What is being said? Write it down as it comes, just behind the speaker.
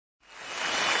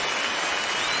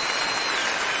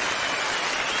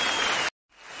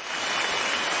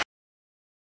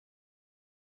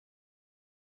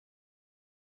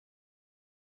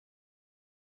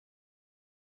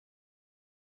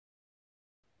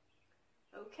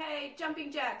Okay,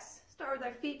 jumping jacks. Start with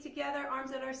our feet together,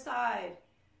 arms at our side.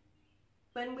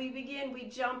 When we begin, we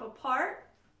jump apart.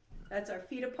 That's our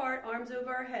feet apart, arms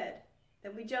over our head.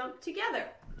 Then we jump together.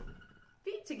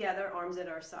 Feet together, arms at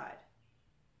our side.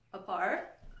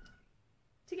 Apart,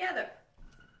 together.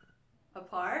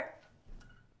 Apart,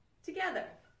 together.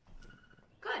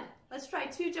 Good. Let's try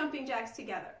 2 jumping jacks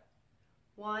together.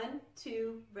 1,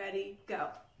 2, ready, go.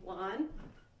 1,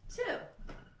 2.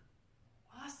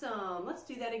 Awesome. Let's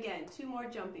do that again. 2 more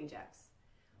jumping jacks.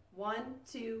 1,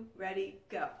 2, ready,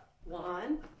 go.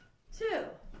 1, 2.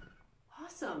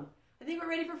 Awesome. I think we're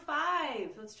ready for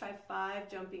 5. Let's try 5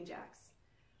 jumping jacks.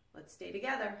 Let's stay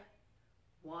together.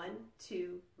 1,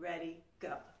 2, ready,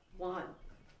 go. 1,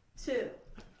 2,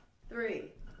 3,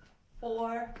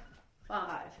 4,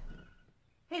 5.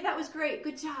 Hey, that was great.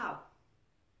 Good job.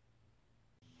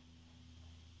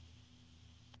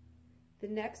 The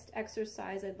next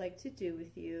exercise I'd like to do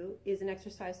with you is an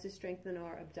exercise to strengthen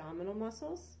our abdominal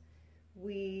muscles.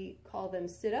 We call them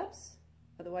sit-ups,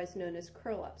 otherwise known as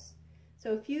curl-ups.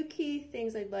 So a few key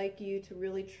things I'd like you to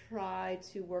really try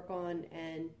to work on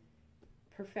and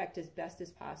perfect as best as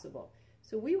possible.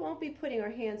 So we won't be putting our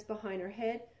hands behind our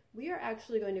head. We are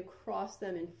actually going to cross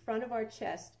them in front of our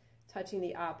chest, touching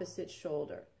the opposite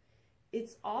shoulder.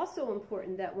 It's also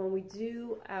important that when we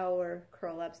do our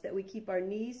curl-ups that we keep our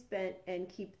knees bent and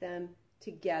keep them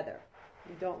together.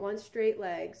 We don't want straight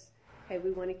legs. Okay,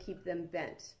 we want to keep them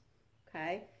bent.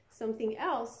 Okay? Something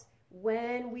else,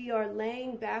 when we are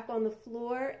laying back on the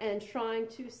floor and trying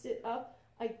to sit up,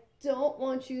 I don't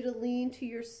want you to lean to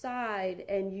your side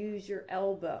and use your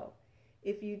elbow.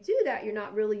 If you do that, you're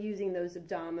not really using those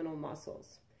abdominal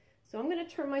muscles. So I'm going to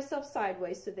turn myself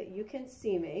sideways so that you can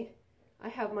see me. I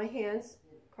have my hands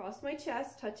across my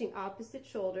chest, touching opposite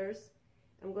shoulders.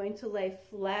 I'm going to lay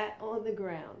flat on the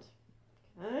ground.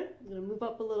 Okay? I'm going to move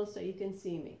up a little so you can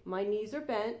see me. My knees are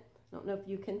bent. I don't know if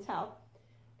you can tell.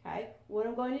 Okay? What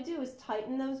I'm going to do is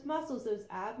tighten those muscles, those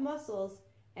ab muscles,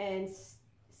 and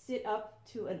sit up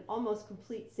to an almost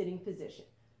complete sitting position.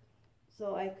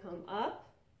 So I come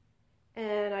up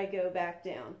and I go back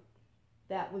down.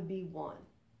 That would be 1.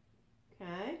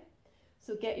 Okay?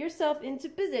 So get yourself into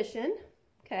position.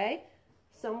 Okay?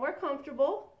 Somewhere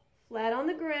comfortable, flat on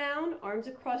the ground, arms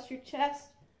across your chest,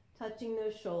 touching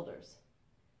those shoulders.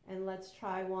 And let's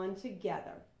try 1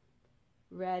 together.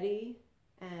 Ready,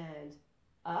 and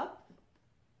up,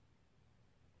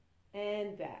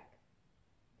 and back.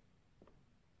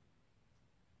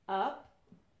 Up,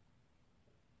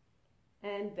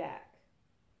 and back.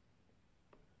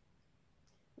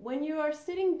 When you are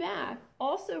sitting back,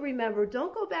 also remember,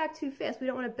 don't go back too fast. We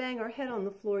don't want to bang our head on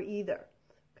the floor either.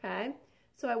 Okay?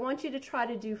 So I want you to try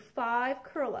to do 5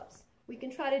 curl-ups. We can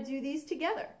try to do these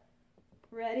together.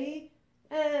 Ready?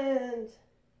 And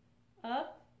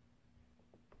up.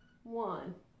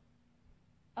 1.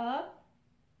 Up.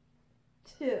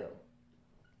 2.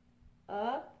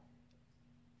 Up.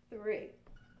 3.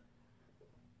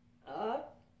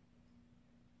 Up.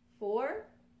 4.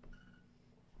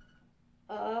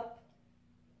 Up.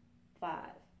 5.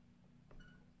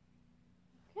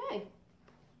 Okay.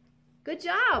 Good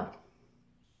job.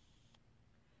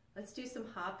 Let's do some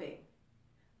hopping.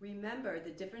 Remember, the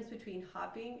difference between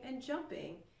hopping and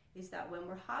jumping is that when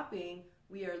we're hopping,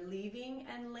 we are leaving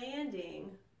and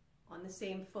landing on the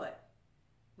same foot.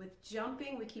 With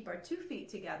jumping, we keep our 2 feet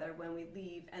together when we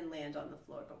leave and land on the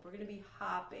floor, but we're going to be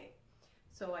hopping.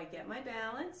 So I get my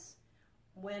balance.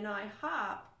 When I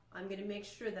hop, I'm going to make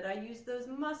sure that I use those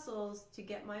muscles to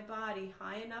get my body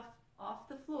high enough off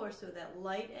the floor so that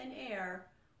light and air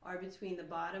are between the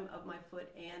bottom of my foot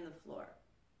and the floor.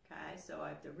 Okay, so I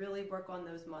have to really work on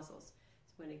those muscles.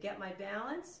 So I'm going to get my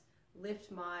balance, lift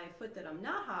my foot that I'm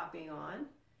not hopping on,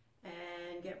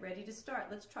 and get ready to start.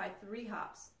 Let's try 3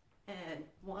 hops. And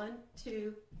 1,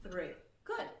 2, 3.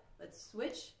 Good. Let's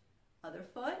switch. Other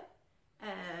foot.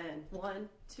 And 1,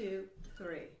 2,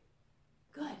 3.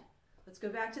 Good. Let's go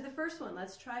back to the first one.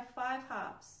 Let's try 5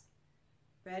 hops.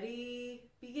 Ready?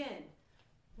 Begin.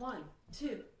 1,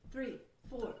 2, 3,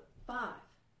 4, 5.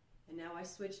 And now I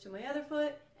switch to my other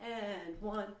foot. And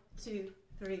 1, 2,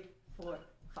 3, 4,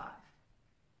 5.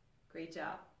 Great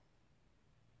job.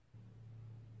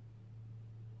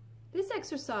 This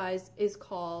exercise is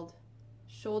called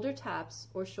shoulder taps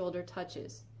or shoulder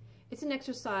touches. It's an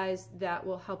exercise that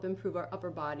will help improve our upper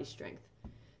body strength.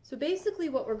 So basically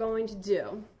what we're going to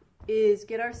do is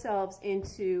get ourselves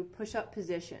into push-up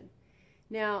position.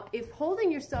 Now, if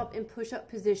holding yourself in push-up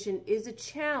position is a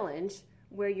challenge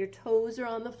where your toes are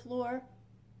on the floor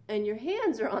and your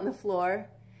hands are on the floor,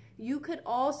 you could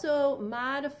also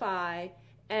modify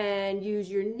and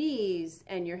use your knees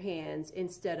and your hands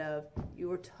instead of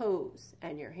your toes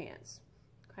and your hands.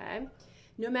 Okay?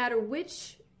 No matter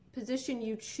which position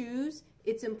you choose,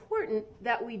 it's important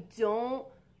that we don't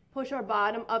push our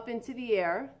bottom up into the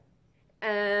air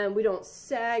and we don't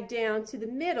sag down to the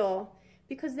middle,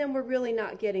 because then we're really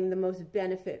not getting the most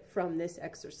benefit from this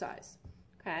exercise.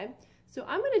 Okay? So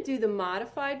I'm going to do the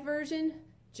modified version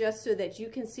just so that you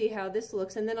can see how this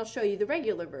looks, and then I'll show you the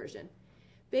regular version.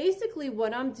 Basically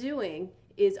what I'm doing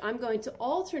is I'm going to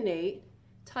alternate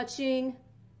touching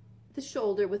the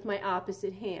shoulder with my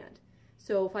opposite hand.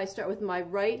 So if I start with my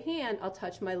right hand, I'll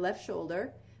touch my left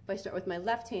shoulder. If I start with my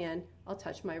left hand, I'll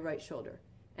touch my right shoulder.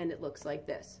 And it looks like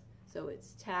this. So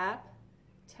it's tap,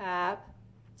 tap,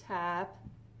 tap,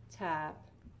 tap,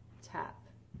 tap.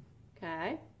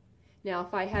 Okay? Now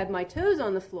if I had my toes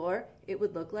on the floor, it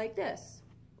would look like this.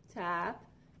 Tap,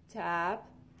 tap,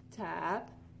 tap,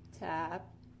 tap,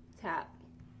 tap.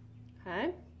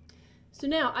 Okay? So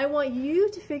now I want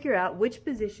you to figure out which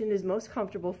position is most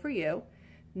comfortable for you.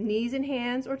 Knees and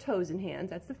hands or toes and hands.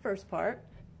 That's the first part.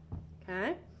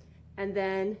 Okay? And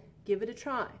then give it a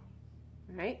try.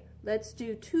 All right? Let's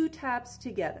do 2 taps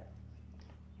together.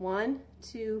 1,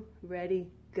 2, ready,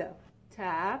 go.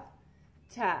 Tap,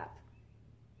 tap.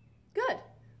 Good.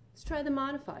 Let's try the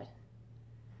modified.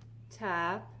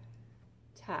 Tap,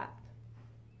 tap.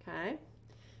 Okay?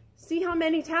 See how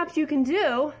many taps you can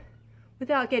do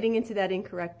without getting into that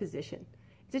incorrect position.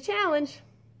 It's a challenge.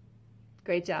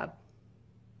 Great job.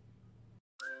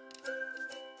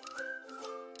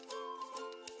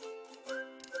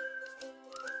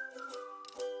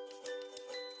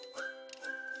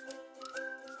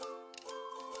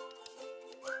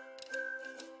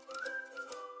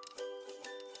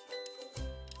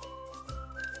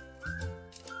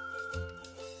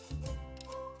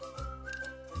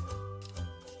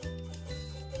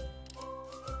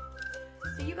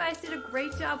 So you guys did a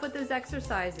great job with those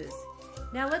exercises.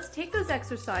 Now let's take those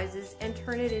exercises and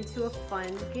turn it into a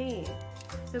fun game.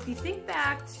 So if you think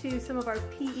back to some of our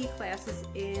PE classes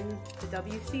in the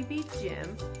WCB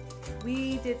gym,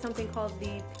 we did something called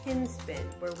the pin spin,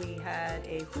 where we had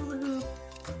a hula hoop,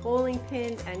 bowling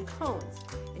pin, and cones.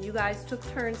 And you guys took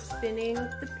turns spinning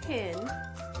the pin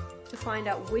to find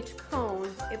out which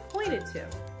cone it pointed to.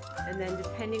 And then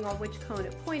depending on which cone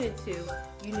it pointed to,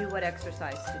 you knew what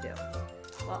exercise to do.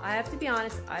 Well, I have to be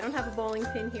honest, I don't have a bowling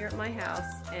pin here at my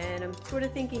house, and I'm sort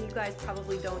of thinking you guys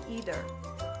probably don't either.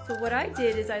 So what I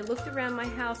did is I looked around my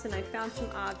house and I found some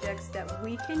objects that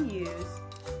we can use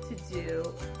to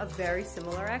do a very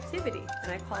similar activity,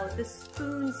 and I call it the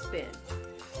spoon spin.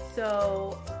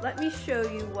 So let me show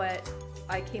you what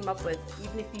I came up with.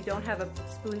 Even if you don't have a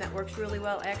spoon that works really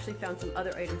well, I actually found some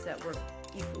other items that work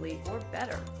equally or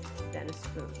better than a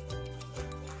spoon.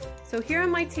 So here on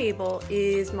my table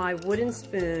is my wooden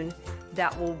spoon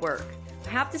that will work. I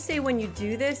have to say, when you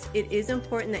do this, it is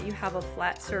important that you have a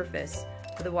flat surface.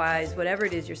 Otherwise, whatever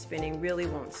it is you're spinning really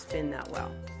won't spin that well.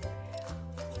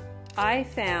 I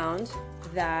found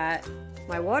that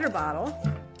my water bottle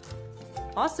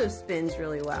also spins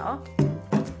really well.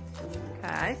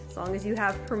 Okay, as long as you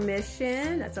have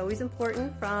permission, that's always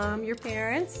important from your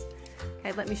parents.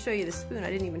 Okay, let me show you the spoon. I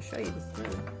didn't even show you the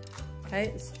spoon.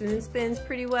 Okay, the spoon spins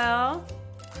pretty well.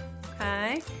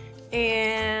 Okay,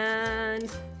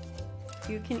 and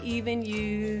you can even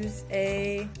use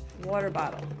a water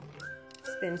bottle.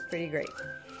 Spins pretty great.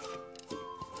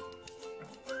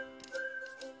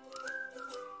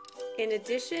 In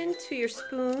addition to your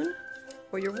spoon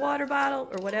or your water bottle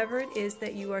or whatever it is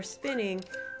that you are spinning,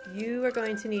 you are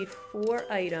going to need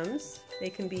 4 items. They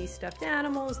can be stuffed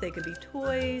animals, they could be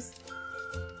toys,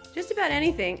 just about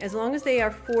anything, as long as they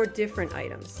are 4 different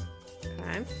items.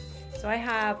 Okay, so I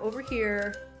have over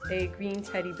here a green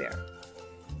teddy bear.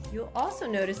 You'll also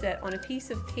notice that on a piece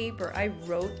of paper I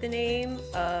wrote the name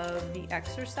of the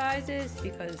exercises,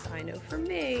 because I know for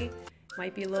me it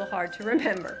might be a little hard to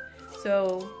remember.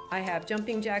 So I have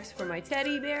jumping jacks for my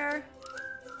teddy bear,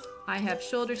 I have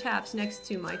shoulder taps next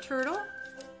to my turtle,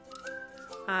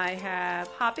 I have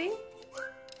hopping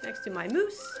next to my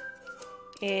moose,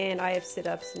 and I have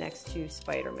sit-ups next to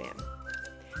Spider-Man.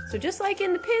 So just like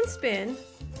in the pin spin,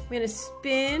 I'm going to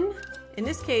spin, in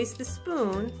this case, the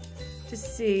spoon, to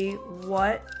see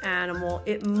what animal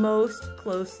it most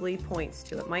closely points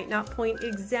to. It might not point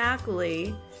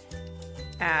exactly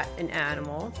at an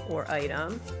animal or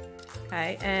item,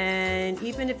 okay? And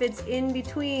even if it's in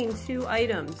between 2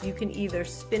 items, you can either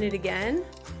spin it again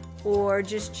or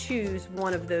just choose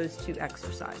one of those 2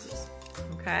 exercises,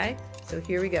 okay? So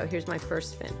here we go. Here's my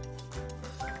first spin.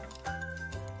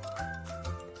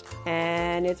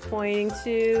 And it's pointing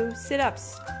to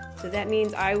sit-ups. So that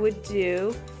means I would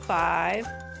do 5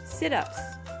 sit-ups.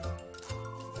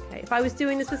 Okay, if I was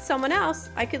doing this with someone else,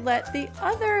 I could let the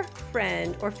other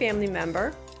friend or family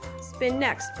member spin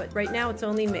next, but right now it's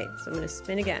only me, so I'm going to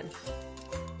spin again.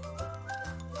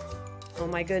 Oh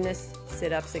my goodness,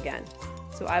 sit-ups again.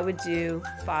 So I would do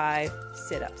 5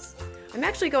 sit-ups. I'm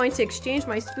actually going to exchange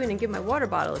my spoon and give my water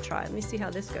bottle a try. Let me see how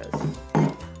this goes.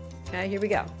 Okay, here we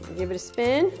go. Give it a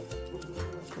spin.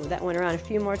 Move that one around a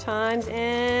few more times,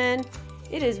 and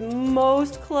it is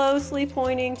most closely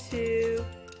pointing to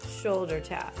shoulder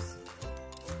taps.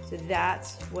 So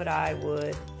that's what I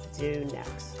would do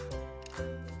next.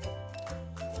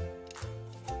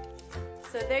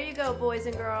 So there you go, boys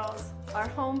and girls. Our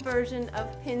home version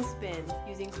of pin spin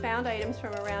using found items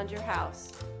from around your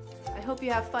house. I hope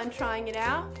you have fun trying it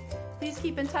out. Please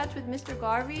keep in touch with Mr.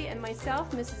 Garvey and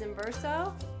myself, Mrs.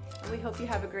 Inverso, and we hope you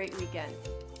have a great weekend.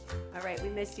 All right, we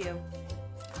miss you.